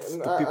preset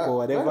to people or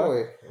whatever.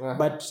 Anyway,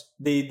 But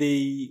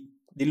they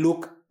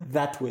look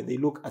that way. They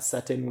look a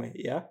certain way,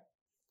 yeah.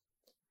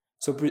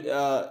 So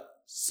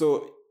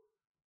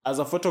as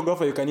a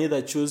photographer, you can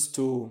either choose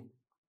to,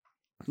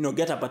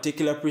 get a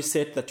particular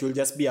preset that you'll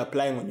just be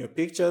applying on your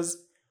pictures,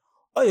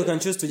 or you can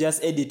choose to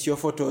just edit your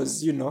photos,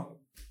 the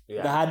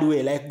hard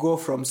way, like go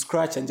from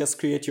scratch and just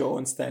create your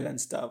own style and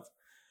stuff.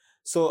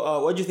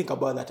 So what do you think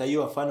about that? Are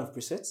you a fan of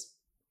presets?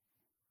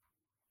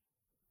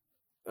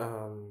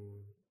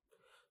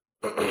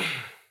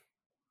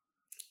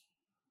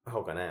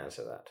 How can I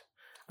answer that?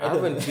 I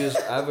haven't used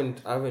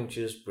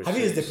presets. Have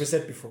you used the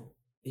preset before?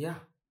 Yeah.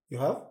 You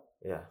have?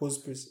 Yeah. Who's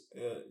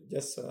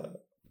preset?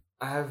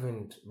 I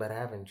haven't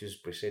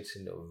used presets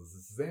in a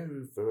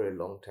very, very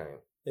long time.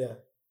 Yeah.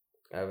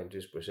 I haven't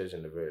used presets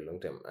in a very long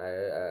time.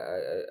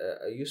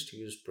 I used to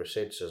use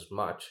presets as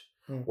much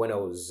when I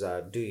was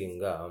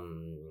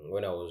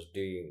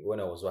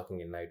working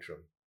in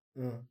Lightroom.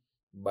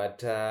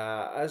 But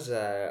as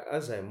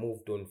I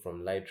moved on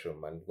from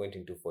Lightroom and went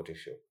into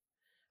Photoshop,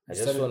 I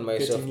just found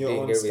myself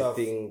doing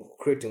everything,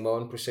 creating my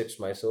own presets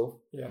myself.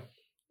 Yeah.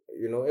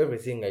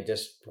 Everything I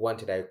just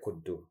wanted I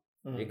could do.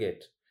 You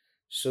get?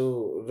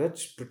 So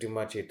that's pretty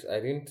much it.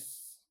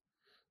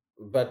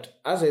 But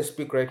as I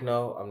speak right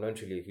now, I'm not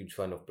really a huge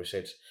fan of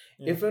presets.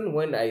 Even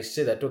when I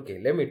say that, okay,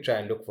 let me try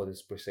and look for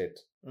this preset,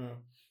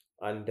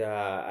 and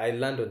I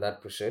land on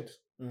that preset,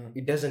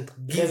 it doesn't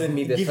give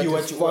me the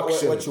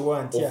satisfaction what you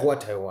want, of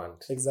what I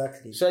want.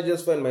 Exactly. So I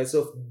just find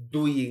myself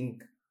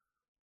doing,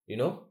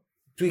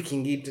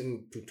 tweaking it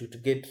to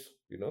get,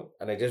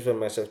 and I just find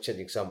myself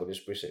changing somebody's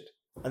preset.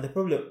 And the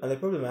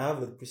problem I have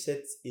with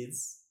presets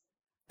is,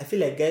 I feel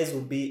like guys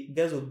will be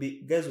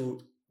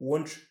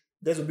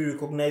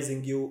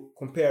recognizing you,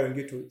 comparing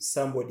you to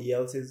somebody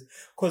else's.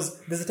 Because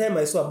there's a time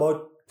I saw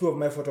about two of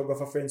my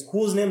photographer friends,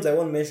 whose names I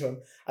won't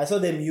mention. I saw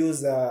them use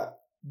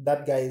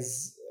that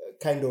guy's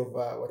kind of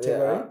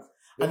whatever.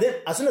 Yeah. And then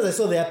as soon as I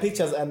saw their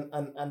pictures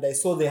and I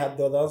saw they had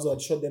the others who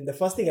had showed them, the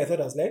first thing I thought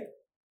was like,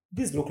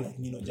 these look like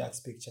Nino Jack's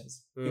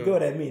pictures. You get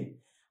what I mean?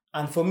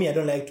 And for me, I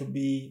don't like to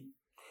be.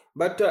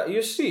 But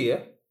you see,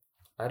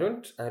 I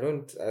don't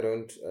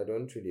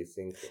really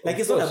think like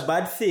it's not a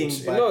bad thing.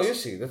 But... No, you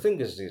see, the thing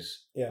is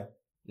this. Yeah.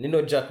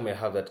 Nino Jack may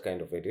have that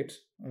kind of edit,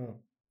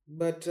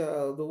 but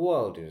the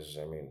world is,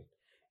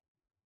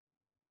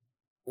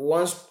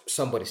 once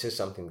somebody says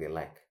something they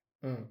like,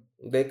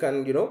 they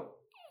can,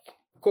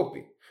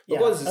 copy.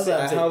 Because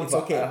I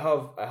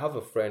have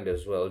a friend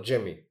as well,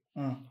 Jamie.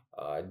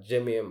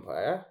 Jamie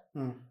Empire.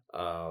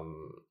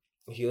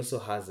 He also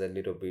has a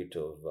little bit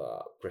of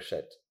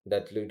preset.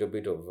 That little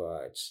bit of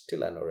it's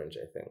still an orange,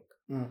 I think.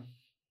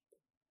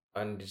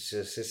 And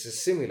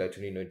it's similar to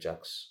Nino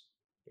Jack's.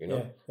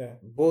 Yeah.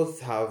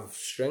 Both have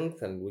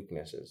strength and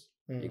weaknesses.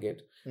 You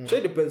get? So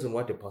it depends on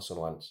what a person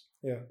wants.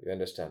 Yeah. You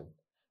understand?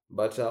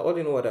 But all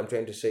in all, what I'm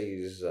trying to say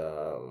is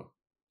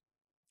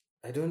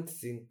I don't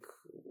think,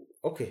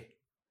 okay,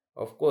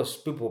 of course,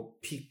 people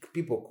pick,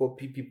 people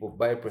copy, people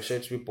buy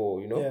presets,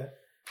 people, Yeah.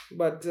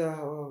 But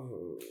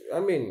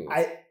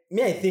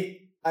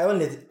I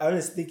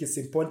honestly think it's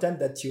important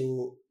that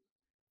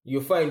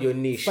you find your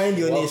niche.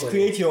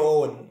 Create your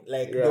own.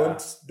 Like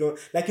don't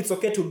like, it's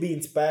okay to be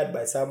inspired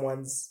by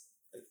someone's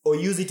or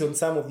use it on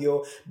some of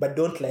your, but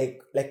don't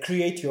like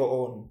create your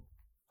own.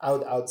 I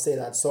would say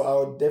that. So I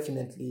would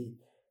definitely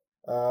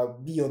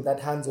be on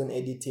that hands-on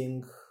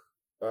editing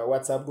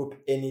WhatsApp group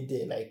any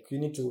day. Like you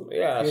need to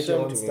create your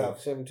own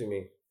stuff. Same to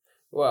me.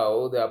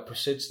 Well, there are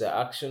presets, there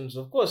are actions.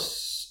 Of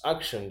course,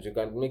 actions. You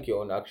can make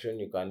your own action.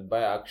 You can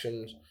buy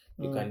actions.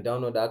 You can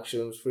download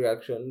actions, free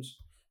actions.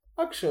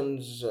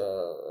 Actions,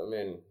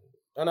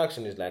 an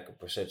action is like a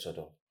preset sort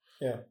of.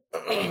 Yeah.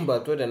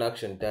 But what an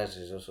action does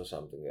is also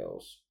something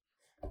else.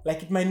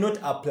 Like it might not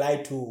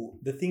apply to,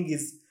 the thing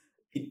is,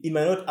 it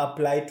might not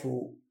apply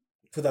to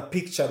the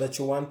picture that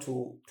you want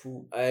to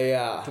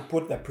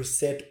put the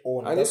preset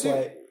on. And that's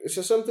why it's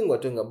just something we're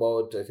talking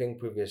about, I think,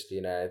 previously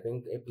in, I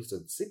think,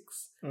 episode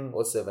 6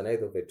 or 7,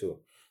 either of the two.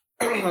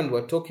 And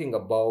we're talking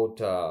about,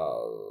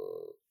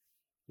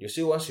 you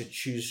see, once you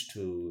choose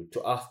to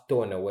earth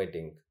tone a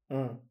wedding,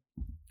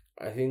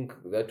 I think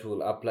that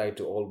will apply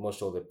to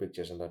almost all the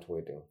pictures in that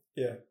wedding.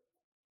 Yeah.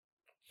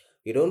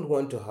 You don't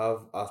want to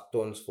have earth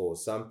tones for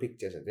some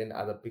pictures and then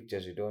other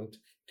pictures you don't.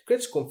 It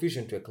creates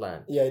confusion to a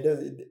client. Yeah, it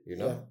does.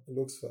 Yeah, it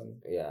looks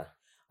fun. Yeah.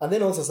 And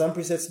then also some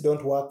presets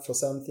don't work for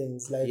some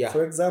things. Like,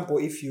 for example,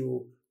 there's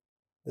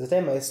a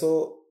time I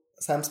saw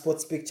some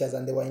sports pictures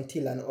and they were in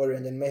teal and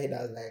orange, and my head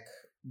I was like,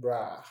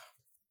 bruh,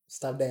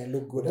 stop there and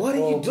look good. What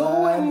are you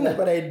doing? Like,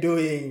 what are you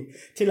doing?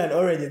 Teal and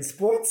orange in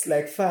sports?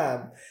 Like,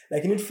 fam.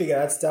 Like, you need to figure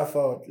that stuff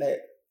out.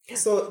 Like,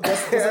 so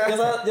just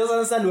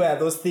understand where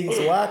those things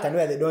work and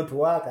where they don't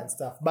work and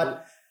stuff.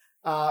 But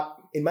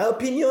in my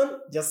opinion,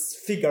 just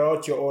figure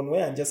out your own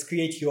way and just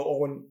create your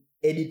own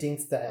editing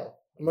style.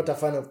 I'm not a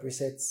fan of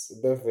presets.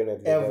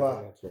 Definitely.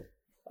 Ever.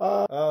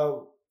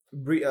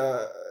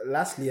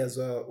 Lastly, as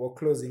we're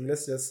closing,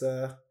 let's just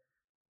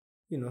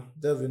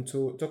delve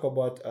into talk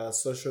about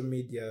social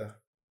media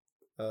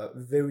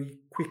very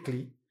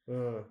quickly.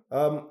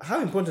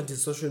 How important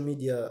is social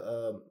media,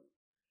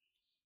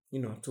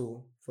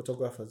 to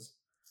photographers,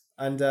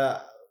 and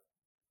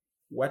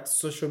what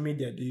social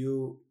media do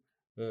you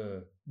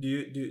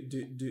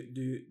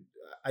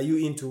are you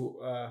into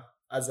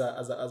as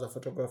a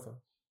photographer?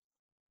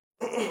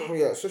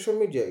 Yeah, social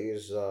media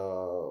is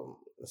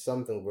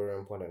something very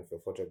important for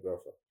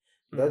photographer.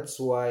 That's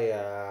why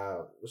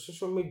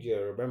social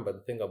media. Remember, the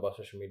thing about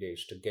social media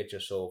is to get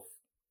yourself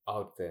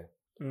out there,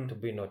 to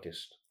be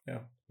noticed.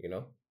 Yeah.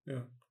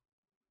 Yeah.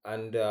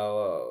 And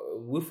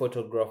we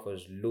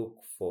photographers look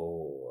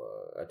for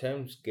at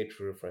times get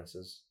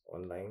references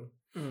online,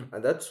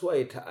 and that's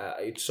why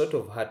it's sort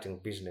of hurting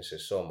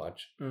businesses so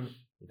much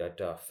that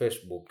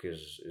Facebook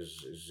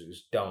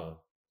is down.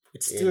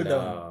 It's still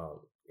down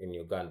in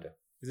Uganda.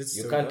 Is it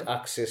You still can't down?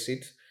 access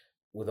it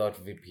without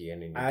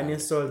VPN in I Uganda.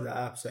 uninstalled the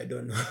app, so I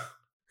don't know.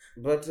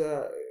 But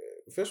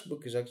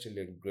Facebook is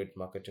actually a great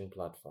marketing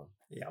platform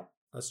Yeah,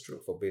 that's true.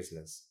 for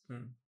business.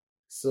 Mm.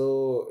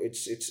 So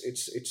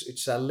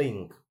it's a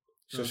link.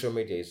 Social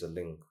media is a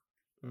link,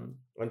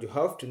 and you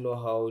have to know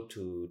how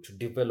to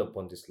develop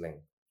on this link.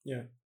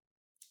 Yeah.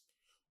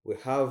 We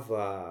have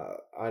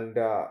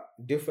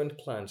different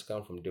clients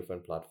come from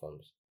different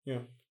platforms.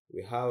 Yeah.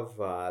 We have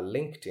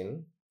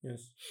LinkedIn.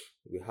 Yes.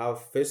 We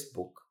have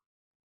Facebook.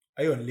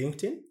 Are you on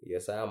LinkedIn?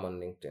 Yes, I am on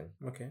LinkedIn.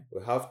 Okay.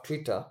 We have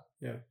Twitter.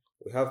 Yeah.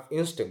 We have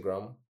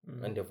Instagram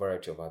and a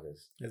variety of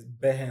others. There's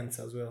Behance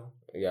as well.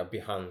 Yeah,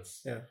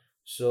 Behance. Yeah.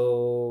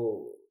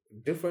 So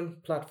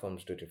different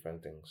platforms do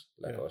different things,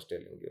 like I was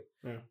telling you.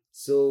 Yeah.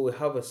 So we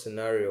have a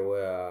scenario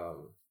where,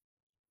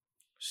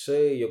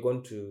 say, you're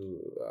going to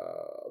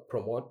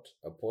promote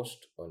a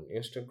post on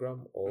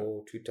Instagram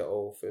or Twitter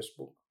or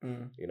Facebook.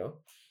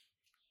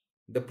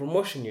 The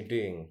promotion you're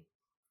doing,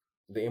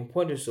 the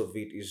importance of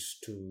it is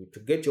to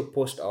get your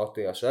post out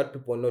there so that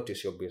people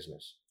notice your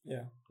business.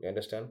 Yeah. You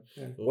understand?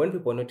 Yeah. When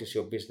people notice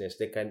your business,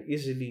 they can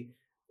easily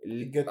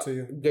Get to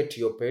you. get to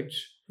your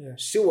page, Yeah.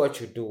 see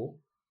what you do,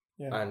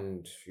 Yeah.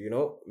 and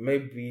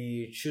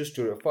maybe choose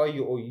to refer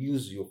you or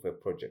use you for a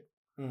project.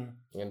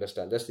 You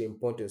understand? That's the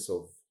importance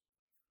of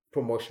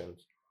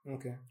promotions.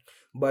 Okay.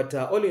 But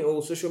all in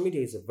all, social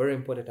media is a very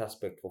important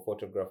aspect for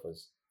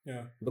photographers.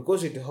 Yeah.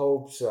 Because it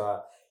helps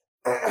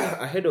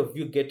ahead of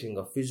you getting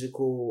a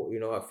physical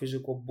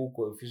book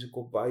or a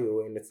physical bio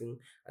or anything,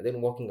 and then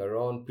walking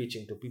around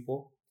pitching to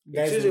people.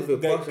 Guys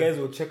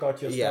will check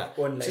out your stuff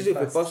online. This is if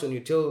a person you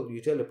tell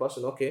the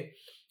person, okay,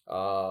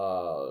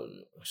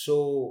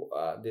 so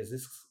there's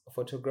this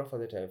photographer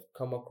that I've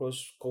come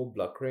across called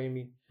Black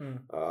Remy.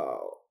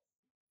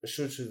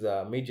 Shoots with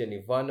Major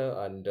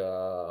Nirvana and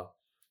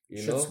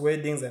shoots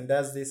weddings and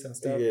does this and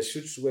stuff. Yeah,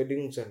 shoots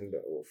weddings and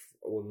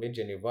with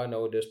Major Nirvana,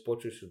 or does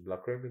portraits with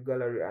Black Remy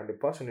Gallery, and the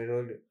person is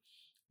only,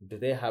 do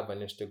they have an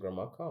Instagram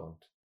account?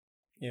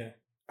 Yeah.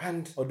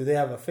 Or do they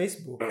have a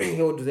Facebook?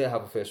 Or do they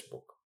have a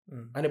Facebook?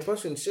 And the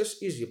person, it's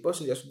just easy. The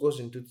person just goes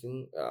into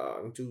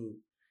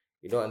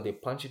and they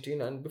punch it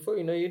in, and before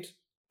you know it,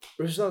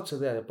 results are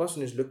there. The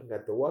person is looking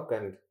at the work,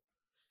 and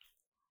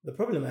the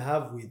problem I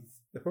have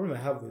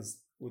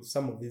with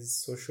some of these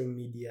social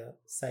media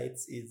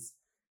sites is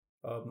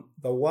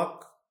the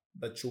work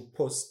that you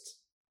post,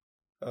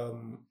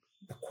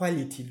 the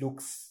quality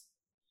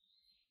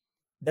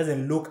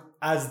doesn't look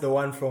as the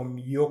one from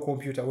your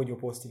computer when you're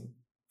posting.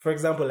 For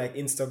example, like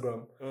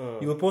Instagram,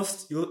 you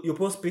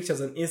post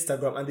pictures on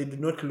Instagram and they do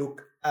not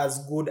look as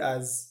good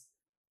as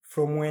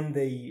from when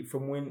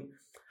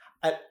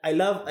I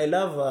love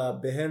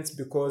Behance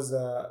because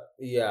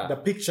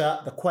the picture,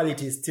 the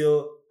quality is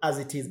still as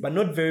it is, but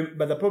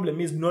the problem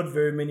is not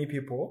very many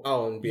people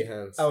are on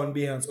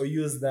Behance or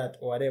use that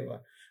or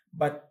whatever.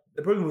 But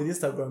the problem with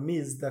Instagram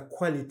is the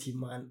quality,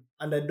 man,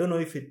 and I don't know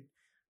if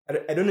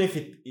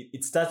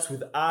it starts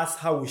with us,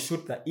 how we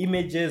shoot the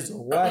images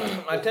or what.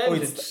 At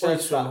times it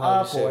starts from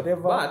app or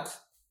whatever. But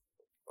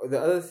the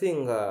other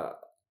thing,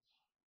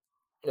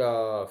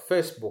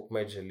 Facebook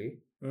majorly,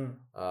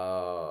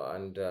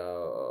 and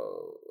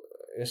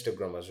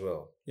Instagram as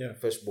well. Yeah.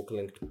 Facebook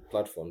linked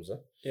platforms.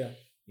 Yeah.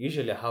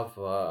 Usually have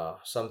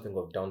something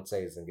of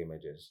downsizing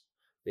images.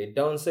 They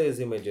downsize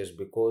images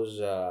because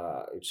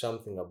it's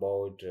something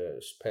about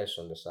space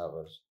on the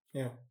servers.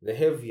 Yeah. The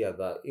heavier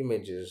the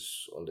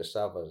images on the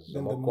servers,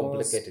 the more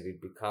complicated it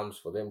becomes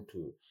for them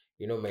to,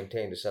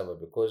 maintain the server,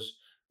 because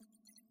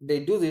they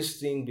do this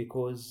thing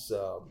because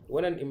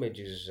when an image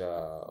is,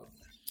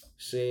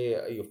 say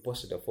you've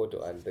posted a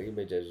photo and the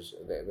images,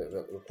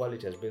 the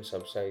quality has been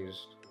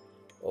subsized,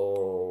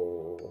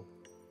 or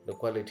the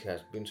quality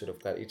has been sort of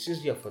cut, it's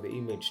easier for the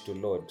image to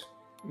load,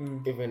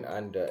 even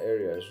under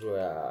areas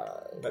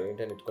where the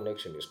internet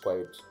connection is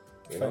quite,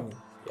 funny.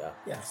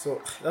 Yeah,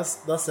 so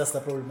that's just the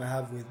problem I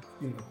have with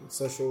with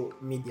social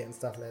media and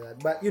stuff like that.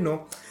 But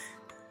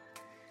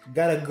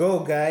gotta go,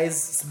 guys.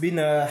 It's been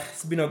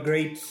a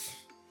great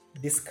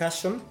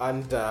discussion,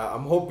 and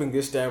I'm hoping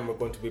this time we're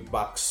going to be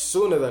back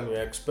sooner than we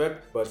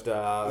expect. But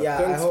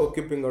thanks for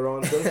keeping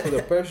around. Thanks for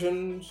the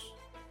patience.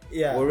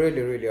 Yeah. We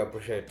really, really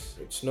appreciate.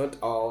 It's not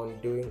our own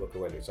doing. Okay,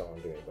 well, it's our own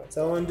doing, but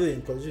Someone doing,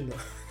 because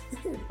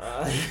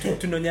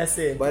Tunonya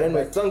said. But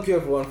anyway, thank you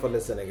everyone for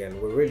listening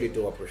again. We really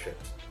do appreciate.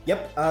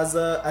 Yep,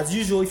 as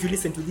usual, if you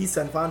listen to this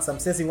and found some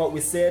sense in what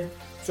we said,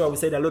 sure, we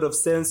said a lot of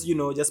sense,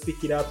 just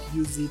pick it up,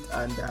 use it,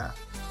 and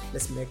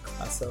let's make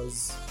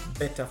ourselves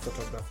better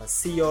photographers.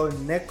 See y'all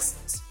next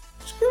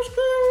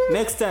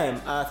time.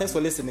 Thanks for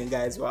listening,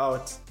 guys. We're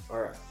out. All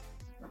right.